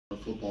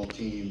football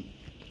team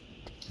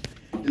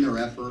in their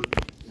effort,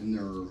 in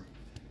their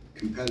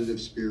competitive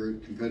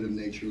spirit, competitive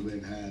nature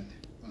they've had.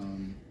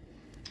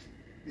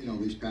 You know,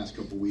 these past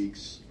couple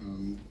weeks,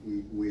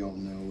 we all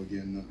know,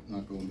 again,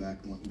 not going back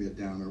and wanting to be a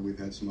downer, we've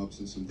had some ups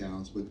and some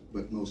downs,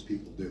 but most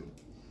people do.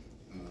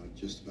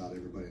 Just about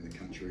everybody in the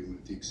country,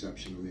 with the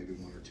exception of maybe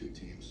one or two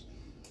teams.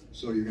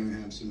 So you're going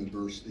to have some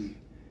adversity,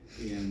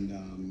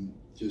 and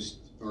just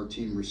our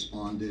team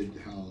responded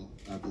how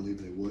I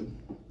believe they would,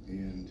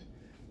 and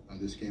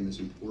this game is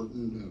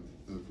important.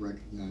 I've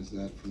recognized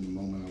that from the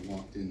moment I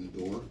walked in the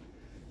door,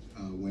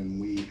 when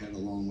we had a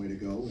long way to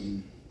go,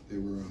 and they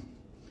were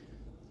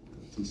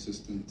a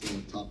consistent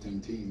top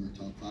 10 team, or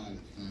top 5 at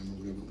the time, or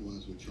whatever it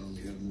was, with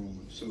Charlie had them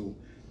rolling. So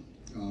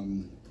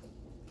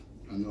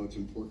I know it's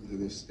important to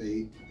this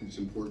state, it's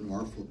important to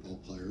our football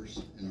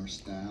players and our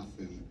staff,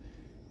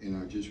 and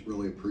I just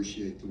really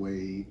appreciate the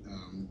way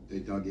they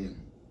dug in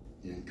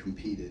and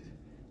competed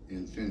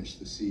and finished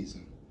the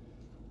season.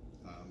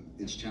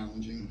 It's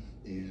challenging,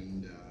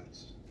 and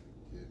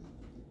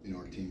you know,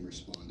 our team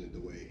responded the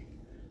way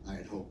I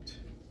had hoped.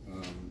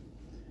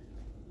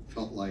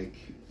 Felt like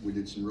we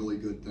did some really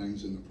good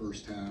things in the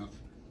first half.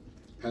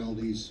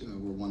 Penalties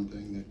were one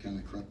thing that kind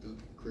of crept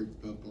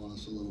up on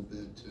us a little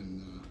bit,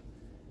 and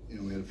you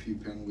know, we had a few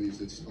penalties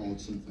that stalled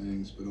some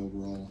things, but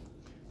overall,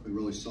 a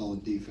really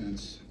solid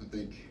defense. I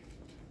think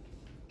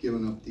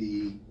giving up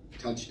the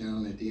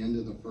touchdown at the end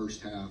of the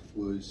first half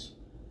was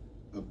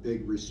a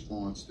big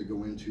response to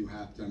go into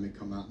halftime and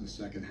come out in the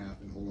second half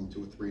and hold them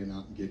to a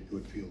 3-and-out and get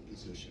good field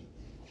position.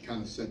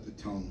 Kind of set the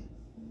tone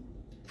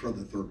for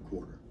the third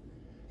quarter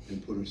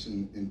and put us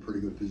in pretty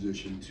good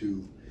position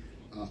to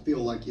feel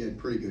like you had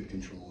pretty good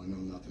control. I know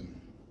nothing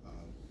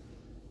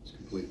was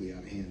completely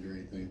out of hand or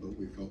anything, but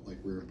we felt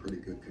like we were in pretty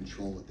good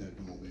control at that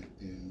moment.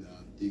 And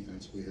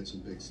defensively had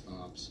some big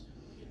stops,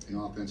 and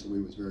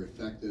offensively was very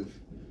effective.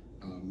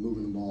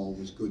 Moving the ball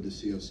was good to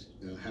see us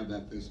have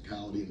that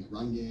physicality in the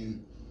run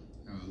game.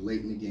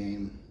 Late in the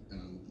game,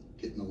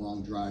 getting a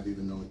long drive,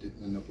 even though it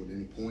didn't end up with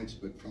any points,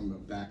 but from a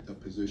backed up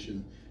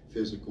position,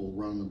 physical,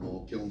 running the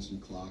ball, killing some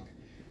clock,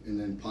 and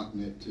then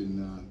punting it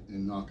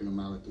and knocking them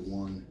out at the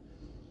 1.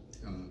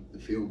 The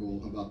field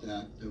goal, about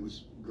that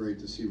was great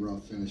to see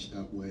Ruff finish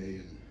that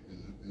way,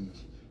 and the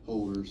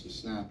holders, the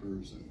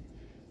snappers,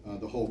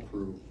 and the whole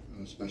crew,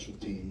 special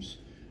teams,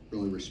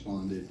 really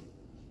responded.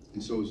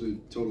 And so it was a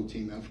total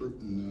team effort,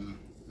 and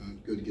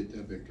good to get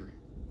that victory.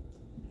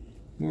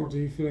 Mark, do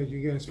you feel like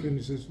you guys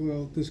finished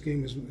this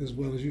game as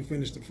well as you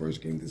finished the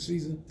first game of the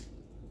season?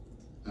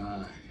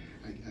 I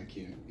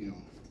can't, you know,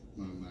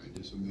 my mind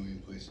is a million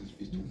places.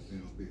 You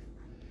know,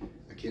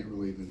 I can't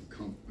really even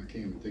I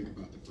can't even think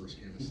about the first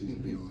game of the season,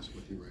 to be honest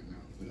with you right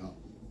now, but I'll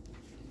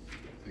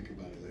think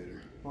about it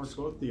later. Mark,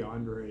 both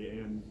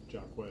DeAndre and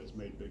Jacquez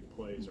made big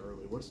plays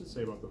early. What does it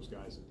say about those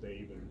guys that they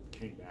even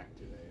came back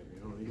today? I mean,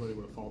 I don't know anybody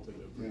would have faulted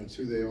them. Yeah, it's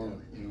who they are.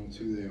 You know, it's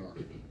who they are.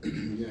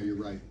 Yeah,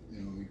 you're right.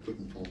 You know, we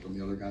couldn't fault them.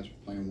 The other guys were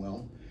playing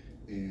well,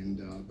 and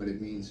but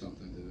it means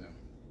something to them,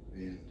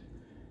 and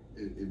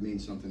it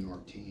means something to our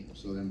team.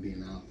 So them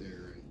being out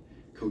there and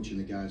coaching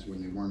the guys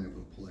when they weren't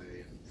able to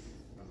play, and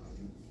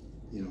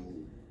you know,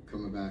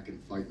 coming back and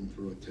fighting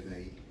through it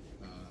today,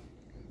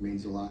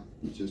 means a lot.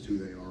 It's just who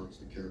they are. It's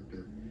the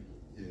character,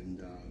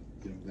 and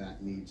you know,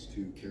 that needs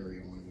to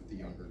carry on with the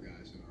younger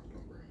guys in our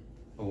program.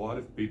 A lot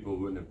of people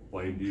wouldn't have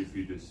blamed you if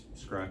you just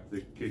scrapped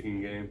the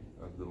kicking game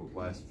of the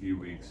last few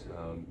weeks,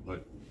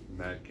 but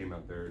Matt came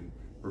out there and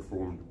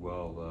performed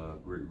well.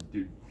 Were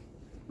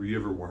you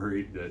ever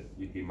worried that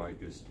he might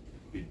just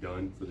be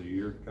done for the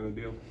year, kind of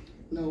deal?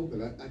 No,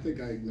 but I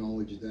think I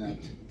acknowledge that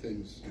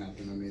things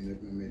happen. I mean,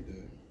 I made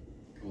the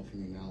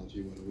golfing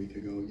analogy, a week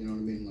ago, you know what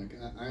I mean? Like,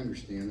 I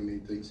understand, I mean,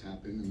 things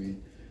happen. I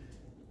mean,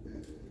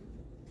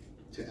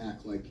 to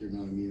act like you're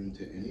not immune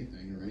to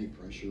anything or any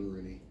pressure or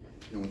any,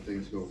 you know, when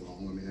things go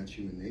wrong, I mean, that's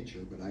human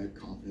nature, but I had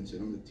confidence in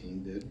him, the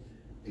team did,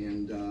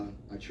 and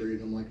I treated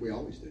him like we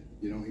always did.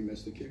 You know, he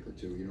missed a kick or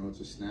two, you know, it's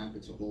a snap,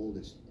 it's a hold,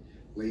 it's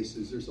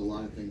laces, there's a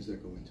lot of things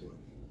that go into it.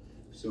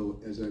 So,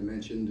 as I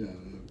mentioned,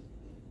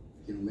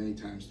 you know, many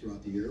times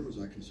throughout the year, was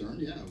I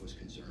concerned? Yeah, I was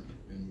concerned,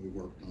 and we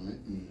worked on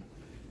it,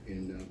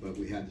 but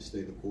we had to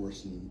stay the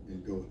course and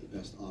go with the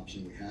best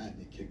option we had, and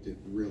he kicked it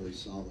really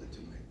solid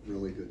tonight.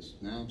 Really good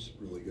snaps,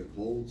 really good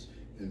holds,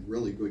 and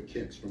really good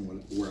kicks from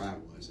where I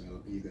was.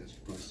 You guys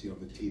can probably see on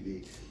the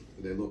TV,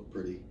 but they look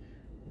pretty,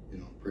 you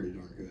know, pretty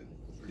darn good,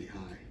 pretty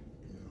high.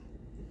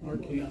 You know.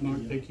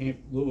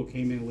 Louisville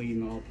came in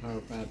leading all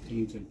Power 5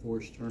 teams in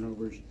forced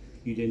turnovers.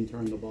 You didn't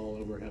turn the ball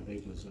over. How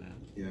big was that?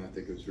 Yeah, I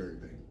think it was very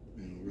big,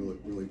 you know,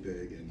 really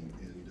big, and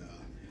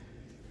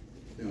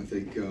you know, I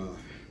think you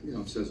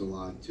know, it says a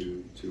lot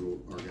to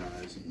our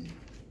guys, and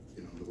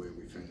you know, the way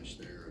we finished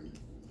there, and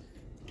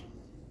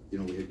you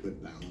know, we had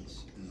good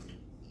balance,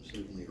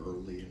 certainly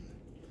early, and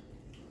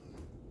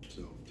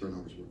so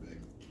turnovers were big.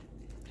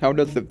 How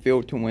does it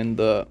feel to win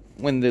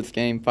this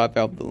game 5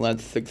 out of the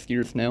last 6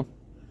 years now?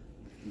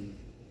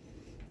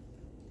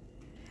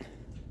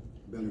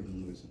 Better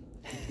than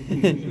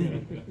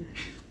losing.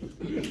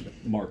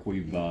 Mark,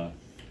 we've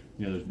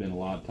You know, there's been a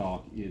lot of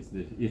talk if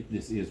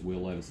this is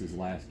Will Levis's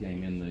last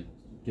game in the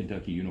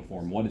Kentucky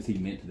uniform, what has he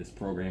meant to this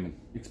program, and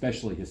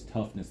especially his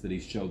toughness that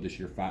he's showed this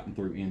year, fighting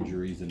through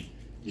injuries and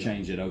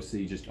change at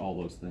OC, just all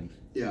those things.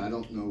 Yeah, I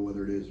don't know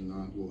whether it is or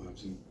not. We'll have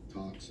some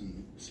talks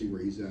and see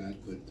where he's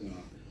at. But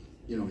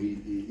you know,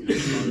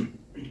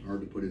 it's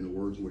hard to put into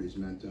words what he's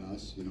meant to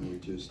us. You know,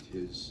 his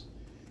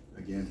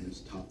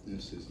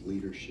toughness, his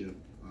leadership.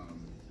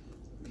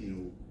 You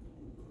know,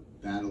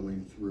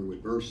 battling through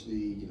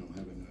adversity. You know,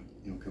 having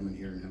coming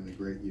here and having a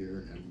great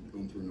year, and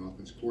going through an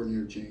offense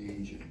coordinator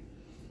change,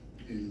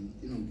 and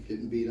you know,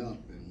 getting beat up,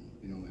 and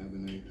you know,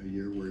 having a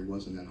year where he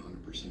wasn't at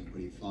 100%,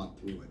 but he fought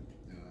through it.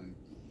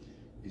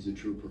 He's a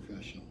true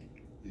professional,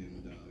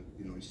 and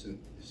you know, he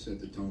set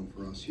the tone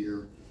for us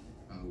here.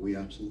 We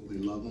absolutely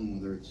love him,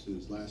 whether it's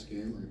his last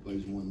game or he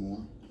plays one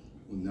more.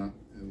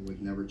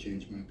 Would never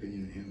change my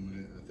opinion of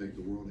him. I think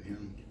the world of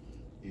him,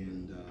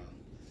 and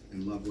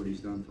love what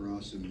he's done for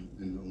us, and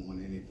don't want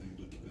anything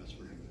but the best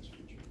for him in his future.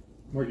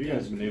 Mark, you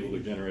guys have been able to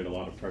generate a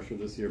lot of pressure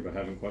this year, but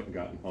haven't quite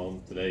gotten home.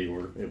 Today you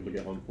were able to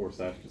get home 4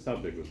 sacks. Just how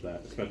big was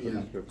that, especially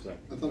the strip sack?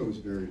 I thought it was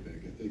very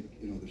big. I think,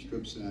 you know, the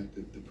strip sack,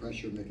 the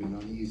pressure making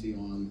it uneasy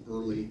on him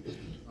early.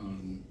 I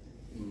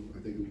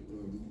think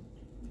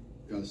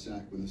got a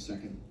sack when the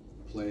second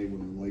play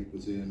when the Lake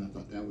was in. I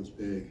thought that was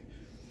big.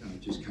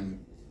 Just kind of,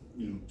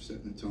 you know,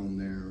 setting the tone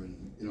there.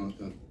 And, you know, I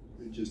thought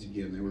just,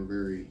 again, they were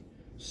very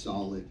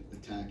solid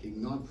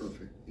attacking. Not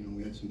perfect. You know,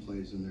 we had some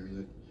plays in there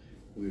that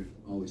we'd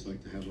always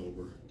like to have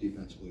over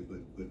defensively,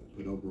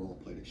 but overall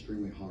played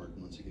extremely hard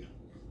once again.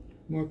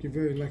 Mark, you're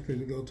very likely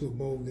to go to a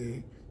bowl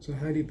game. So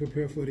how do you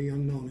prepare for the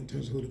unknown in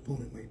terms of who the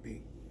opponent might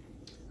be?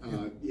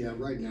 Yeah,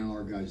 right now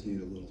our guys need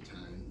a little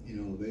time. You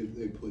know,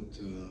 they put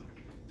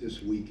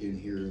this week in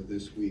here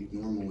this week.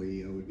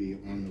 Normally I would be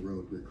on the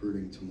road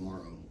recruiting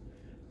tomorrow,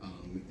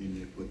 and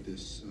they put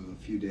this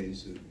few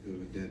days of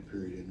a dead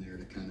period in there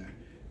to kind of.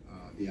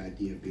 The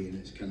idea being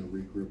is kind of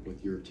regroup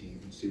with your team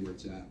and see where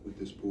it's at with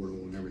this portal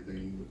and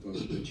everything,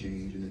 with the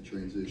change and the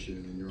transition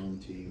and your own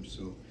team.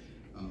 So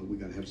we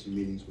got to have some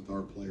meetings with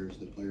our players.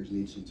 The players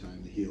need some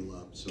time to heal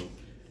up. So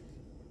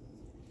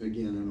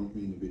again, I don't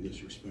mean to be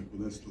disrespectful.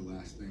 That's the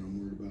last thing I'm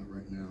worried about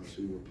right now is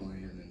who we're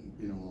playing and,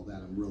 you know, all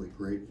that. I'm really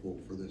grateful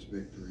for this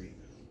victory.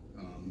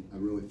 I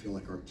really feel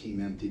like our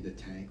team emptied the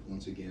tank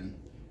once again,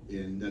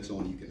 and that's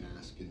all you can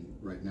ask. And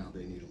right now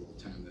they need a little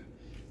time to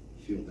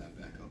fuel that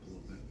back up a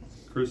little bit.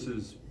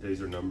 Chris's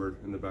days are numbered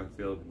in the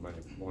backfield. He might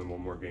have only one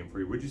more game for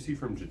you. What did you see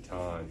from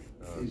Jatan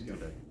He's got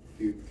today?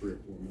 3 or 4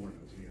 more,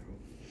 doesn't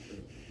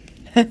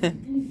he?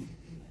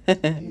 He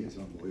is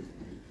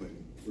unbelievable. He played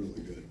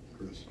really good,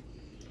 Chris.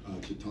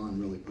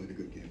 Jatan really played a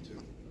good game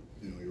too.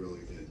 You know, he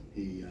really did.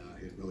 He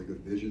had really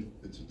good vision,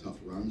 had some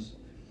tough runs.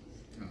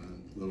 A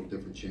little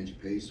different change of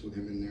pace with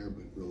him in there,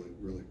 but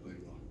really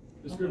played well.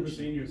 This group of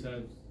seniors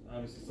have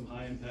obviously some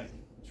high impact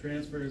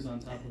transfers on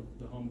top of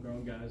the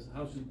homegrown guys.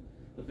 How should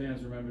the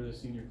fans remember this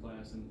senior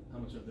class, and how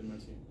much have they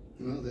meant to you?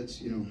 Well, that's,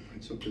 you know,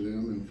 it's up to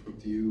them and up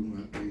to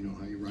you, you know,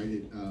 how you write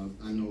it.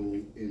 I know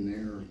in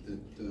there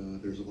that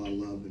there's a lot of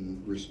love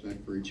and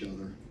respect for each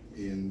other.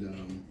 And,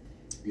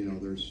 you know,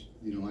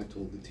 I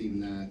told the team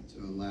that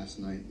last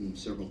night and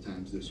several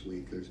times this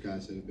week. There's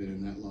guys that have been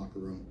in that locker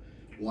room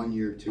 1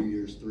 year, 2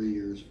 years, 3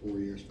 years, 4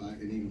 years, 5,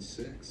 and even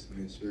 6. I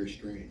mean, it's very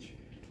strange.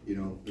 You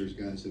know, there's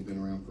guys that have been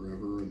around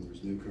forever and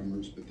there's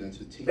newcomers, but that's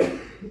a team.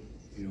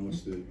 You know,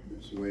 it's the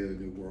way of the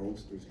new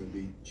world. There's going to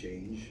be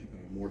change,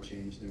 more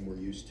change than we're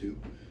used to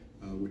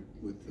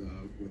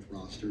with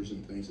rosters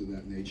and things of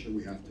that nature.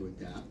 We have to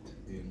adapt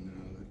and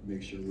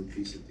make sure we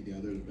piece it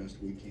together the best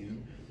we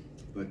can.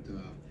 But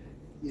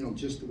you know,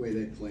 just the way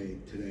they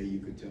played today, you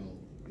could tell,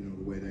 you know,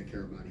 the way they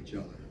care about each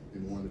other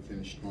and want to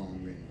finish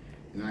strong.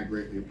 And I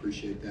greatly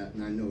appreciate that,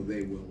 and I know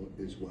they will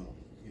as well.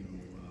 You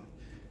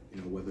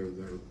know, whether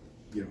they're,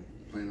 you know,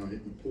 planning on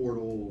hitting the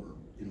portal or,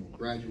 you know,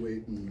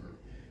 graduating or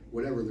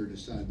whatever they're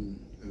deciding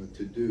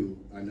to do,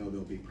 I know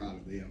they'll be proud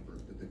of the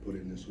effort that they put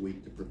in this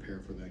week to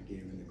prepare for that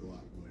game and to go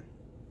out and win.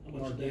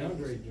 Mark,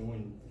 DeAndre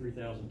joined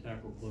 3,000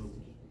 Tackle Club,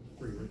 which is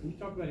pretty rare. Can you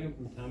talk about him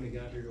from the time he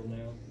got here till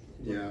now?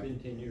 Yeah. It's been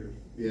 10 years.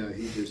 Yeah,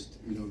 he just,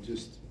 you know,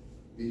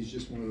 he's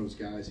just one of those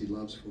guys. He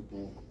loves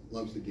football,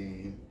 loves the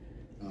game,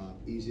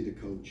 easy to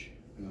coach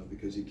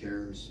because he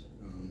cares.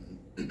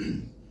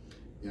 You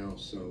know,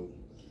 so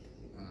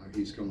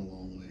he's come a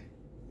long way,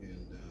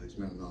 and he's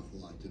meant an awful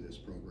lot to this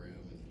program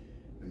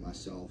and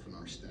myself and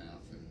our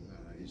staff, and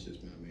he's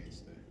just been a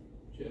mainstay.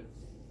 Jeff.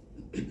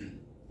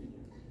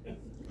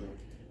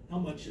 How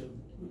much of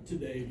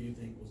today do you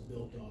think was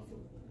built off of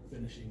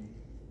finishing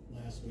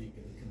last week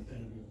and the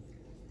competitive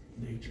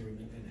nature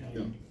and how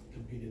you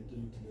competed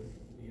through to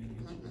the end?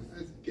 I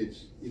think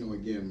it's, you know,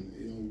 again,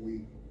 you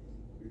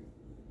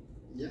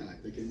know, I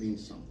think it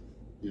means something,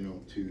 you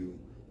know, to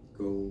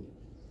go,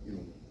 you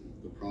know,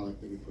 the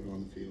product that we put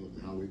on the field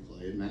and how we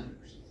play, it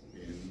matters.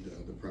 And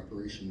the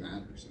preparation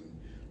matters, and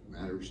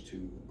matters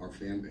to our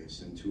fan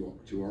base and to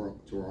our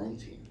own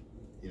team,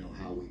 you know,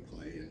 how we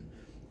play and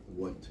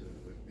what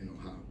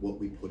what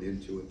we put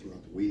into it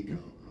throughout the week, how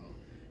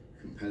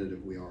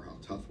competitive we are, how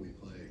tough we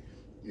play.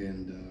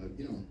 And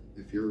you know,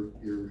 if you're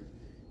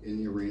in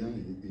the arena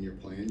and you're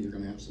playing, you're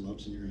going to have some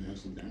ups and you're going to have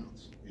some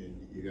downs,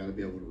 and you got to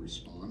be able to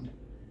respond.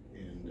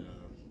 And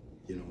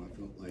you know, I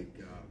felt like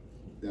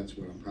that's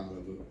what I'm proud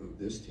of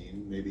this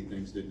team. Maybe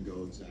things didn't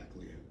go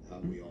exactly how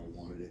we all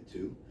wanted it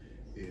to,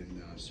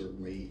 and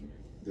certainly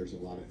there's a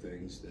lot of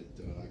things that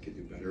I could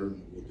do better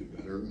and we'll do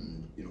better,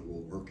 and you know,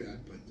 we'll work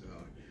at. But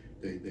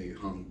they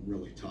hung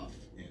really tough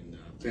and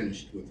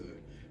finished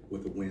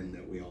with a win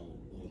that we all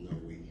know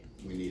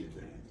we needed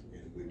that,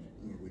 and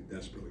we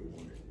desperately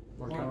wanted.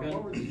 Mark,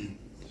 what were the,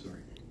 Sorry.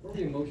 what were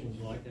the emotions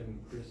like having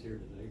Chris here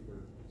today for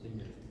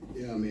senior?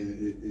 Yeah, I mean,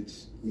 it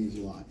means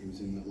a lot. He was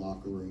in the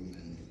locker room,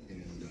 and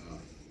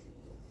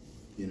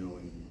you know,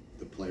 and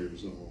the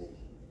players all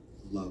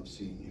love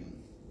seeing him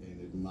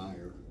and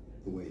admire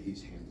the way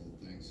he's handled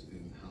things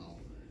and how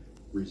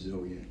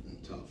resilient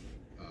and tough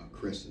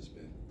Chris has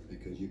been.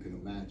 Because you can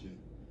imagine,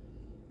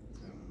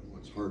 well,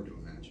 it's hard to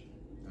imagine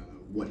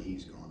what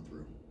he's gone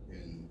through,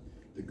 and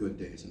the good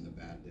days and the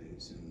bad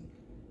days, and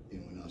you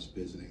know, and us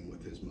visiting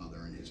with his mother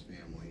and his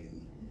family,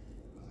 and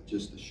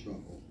just the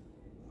struggle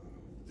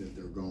that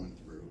they're going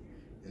through.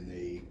 And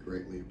they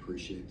greatly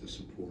appreciate the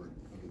support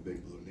of the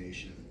Big Blue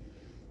Nation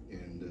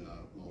and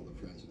all the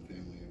friends and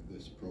family of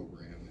this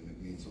program, and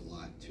it means a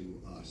lot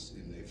to us,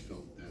 and they've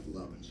felt that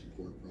love and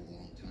support for a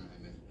long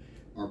time, and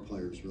our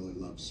players really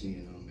love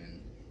seeing them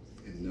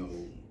and know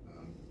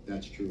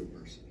that's true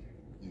adversity.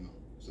 You know,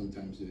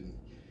 sometimes in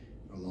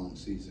a long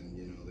season,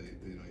 you know,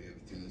 you have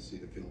a tendency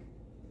to feel,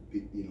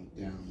 you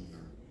know, down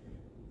or,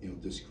 you know,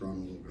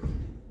 disgruntled, or,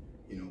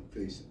 you know,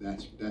 face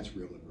that's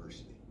real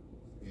adversity,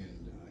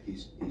 and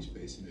he's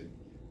facing it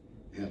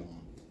head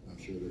on. I'm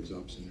sure there's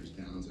ups and there's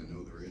downs. I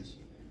know there is,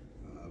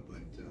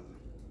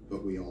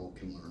 but we all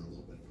can learn a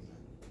little bit from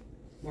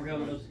that. Mark, I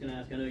was just going to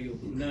ask. I know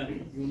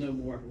you'll know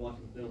more after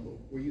watching the film,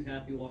 but were you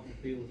happy walking the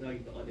field with how you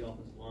felt like the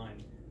offensive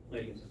line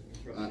played against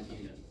the construction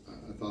unit?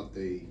 I thought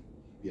they,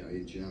 yeah,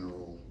 in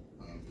general,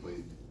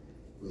 played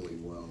really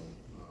well.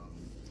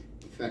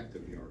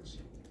 Effective yards.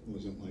 It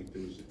wasn't like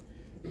there was,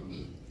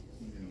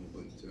 you know,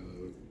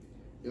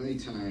 but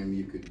anytime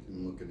you could,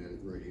 I'm looking at it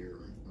right here,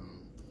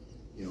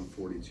 you know,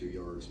 42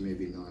 yards,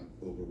 maybe not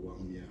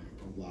overwhelm you,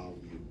 allow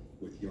you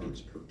with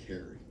yards per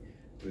carry.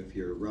 But if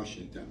you're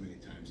rushing it that many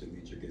times, it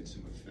means you're getting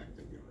some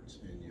effective yards,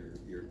 and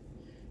you're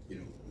you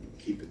know,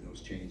 keeping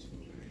those chains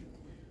moving, and,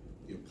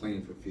 you know,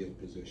 playing for field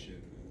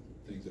position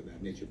and things of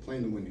that nature,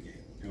 playing to win the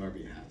game, however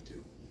you have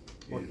to.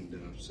 And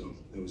so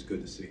it was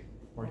good to see.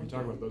 Mark, you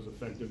talk about those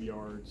effective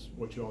yards,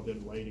 what you all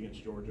did late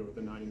against Georgia with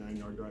the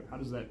 99-yard drive. How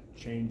does that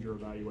change your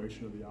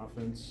evaluation of the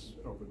offense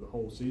over the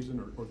whole season,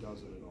 or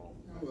does it at all?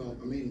 Well,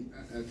 I mean,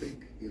 I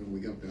think, you know, we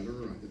got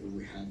better. I think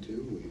we had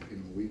to.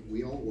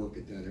 We all work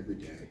at that every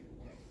day,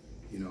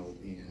 you know,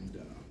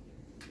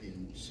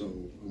 and so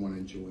I want to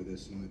enjoy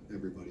this and let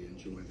everybody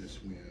enjoy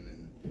this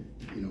win. And,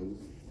 you know,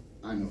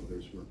 I know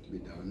there's work to be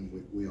done,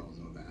 and we all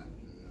know that.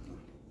 And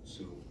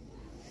so,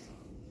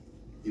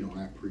 you know,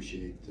 I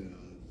appreciate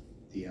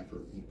the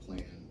effort and the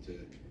plan to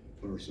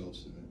put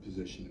ourselves in a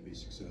position to be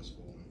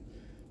successful. And,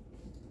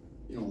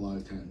 you know, a lot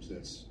of times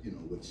that's, you know,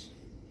 I'll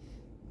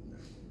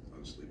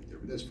just leave it there,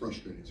 but that's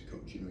frustrating as a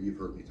coach. You know, you've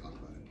heard me talk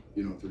about it,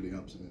 you know, through the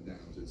ups and the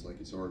downs. It's like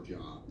it's our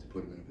job to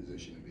put them in a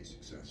position to be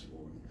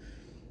successful.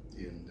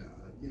 And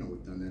you know,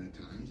 we've done that at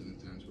times, and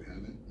at times we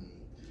haven't. And,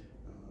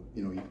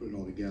 you know, you put it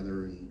all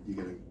together, and you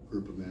get a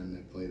group of men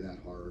that play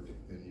that hard,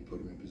 and you put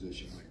them in a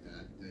position like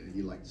that,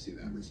 you like to see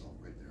that result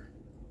right there.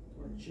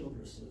 Mark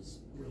Childress has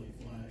really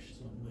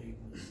flashed some late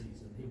in the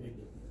season. He made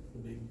the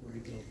big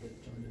breakup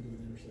that turned into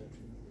an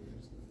interception.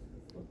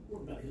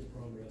 What about his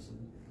progress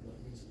and what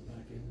needs to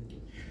back in?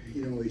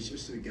 You know, he's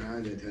just a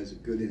guy that has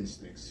good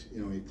instincts.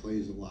 You know, he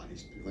plays a lot.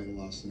 He's played a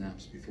lot of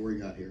snaps before he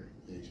got here,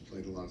 and he's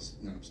played a lot of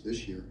snaps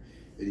this year.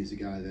 And he's a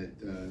guy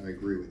that I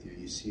agree with you.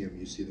 You see him,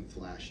 you see the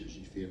flashes,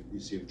 you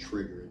see him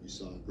trigger. You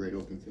saw a great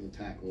open field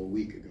tackle a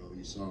week ago.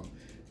 You saw him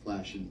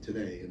flashing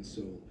today, and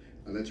so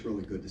that's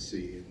really good to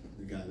see. And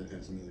the guy that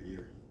has another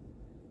year.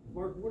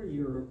 Mark, what are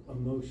your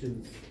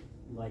emotions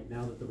like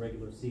now that the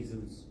regular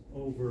season's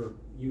over?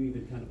 You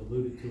even kind of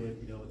alluded to it.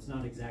 You know, it's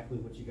not exactly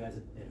what you guys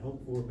had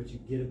hoped for, but you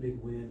get a big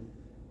win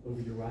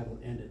over your rival.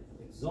 Ended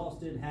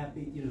exhausted,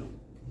 happy, you know.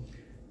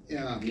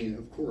 Yeah, I mean,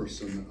 of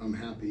course, I'm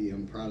happy.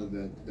 I'm proud of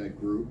that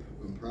group.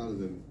 I'm proud of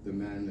the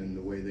men and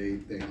the way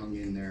they hung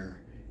in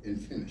there and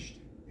finished.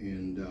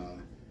 And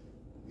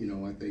you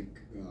know, I think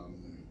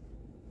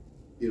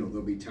you know,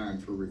 there'll be time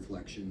for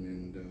reflection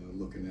and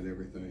looking at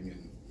everything.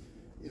 And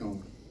you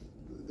know,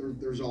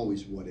 there's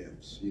always what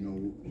ifs. You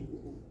know,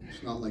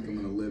 it's not like I'm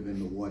going to live in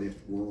the what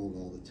if world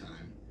all the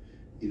time.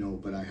 You know,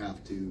 but I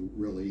have to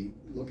really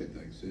look at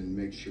things and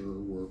make sure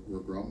we're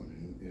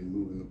growing and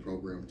moving the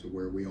program to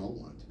where we all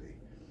want it to be.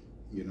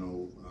 You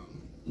know,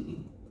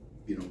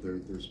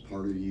 there's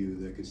part of you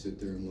that could sit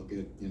there and look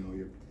at, you know,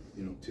 you're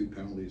 2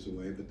 penalties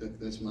away, but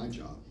that's my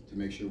job to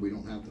make sure we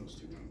don't have those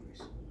 2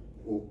 penalties,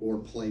 or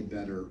play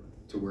better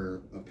to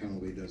where a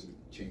penalty doesn't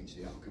change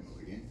the outcome of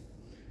the game.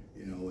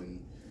 You know, and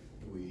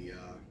we,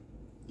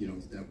 you know,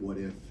 that what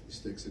if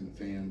sticks in the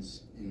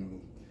fans, you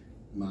know,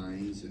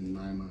 minds and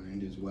my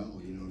mind as well.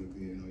 You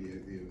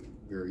you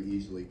very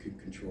easily could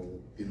control,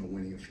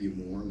 winning a few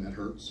more, and that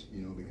hurts,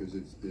 because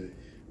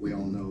we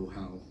all know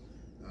how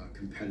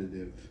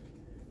competitive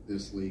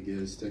this league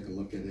is. Take a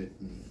look at it,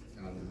 and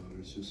I don't know,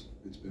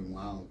 it's been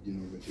wild,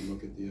 but you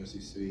look at the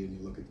SEC and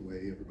you look at the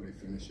way everybody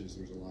finishes,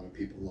 there's a lot of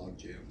people log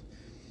jammed,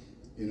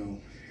 in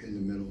the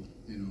middle,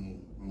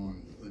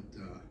 on, but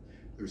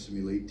there's some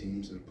elite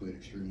teams that have played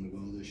extremely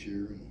well this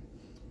year, and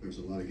there's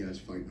a lot of guys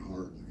fighting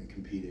hard and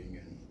competing,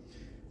 and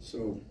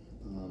so,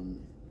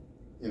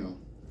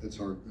 it's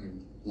hard.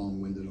 I'm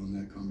long-winded on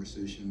that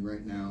conversation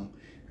right now.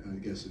 I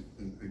guess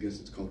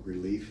it's called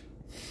relief,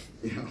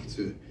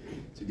 to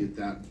get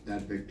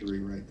that victory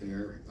right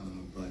there.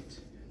 But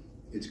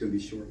it's going to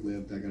be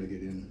short-lived. I got to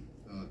get in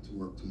to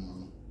work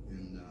tomorrow,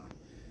 and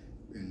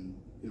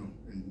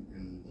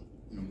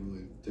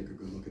really take a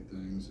good look at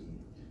things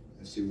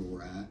and see where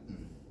we're at,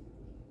 and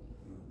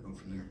go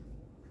from there.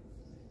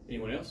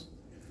 Anyone else?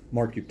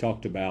 Mark, you've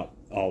talked about,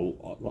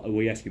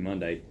 we asked you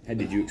Monday,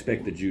 did you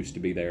expect the juice to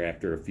be there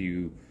after a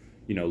few,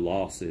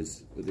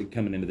 losses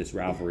coming into this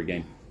rivalry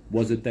game?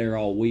 Was it there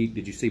all week?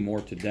 Did you see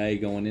more today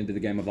going into the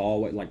game of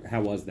all? Like,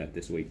 how was that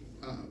this week?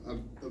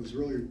 I was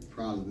really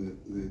proud of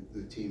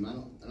the team. I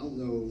don't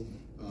know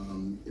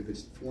if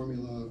it's the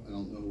formula. I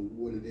don't know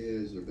what it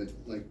is, but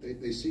like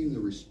they seem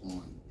to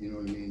respond. You know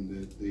what I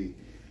mean?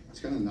 It's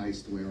kind of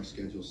nice the way our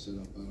schedule's set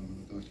up. I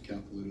don't know if Dr.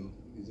 Caputo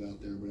is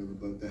out there or whatever,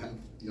 but to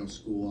have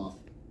school off,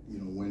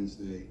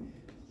 Wednesday,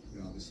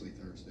 obviously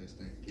Thursday's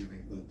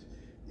Thanksgiving, but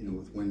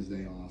with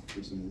Wednesday off,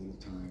 gives them a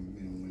little time.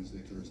 Wednesday,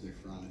 Thursday,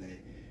 Friday.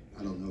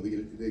 I don't know.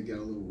 They got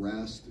a little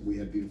rest. We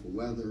had beautiful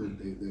weather.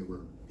 They were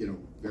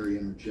very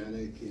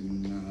energetic,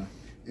 and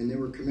they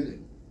were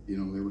committed. They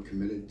were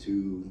committed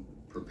to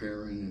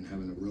preparing and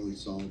having a really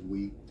solid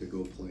week to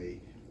go play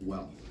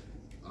well.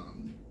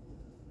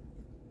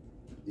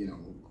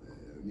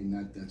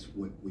 That's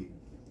what we've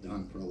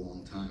done for a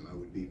long time. I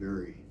would be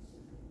very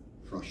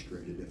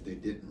frustrated if they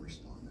didn't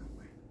respond that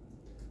way.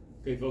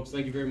 Okay, folks,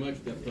 thank you very much.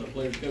 We've got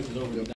players, coaches over.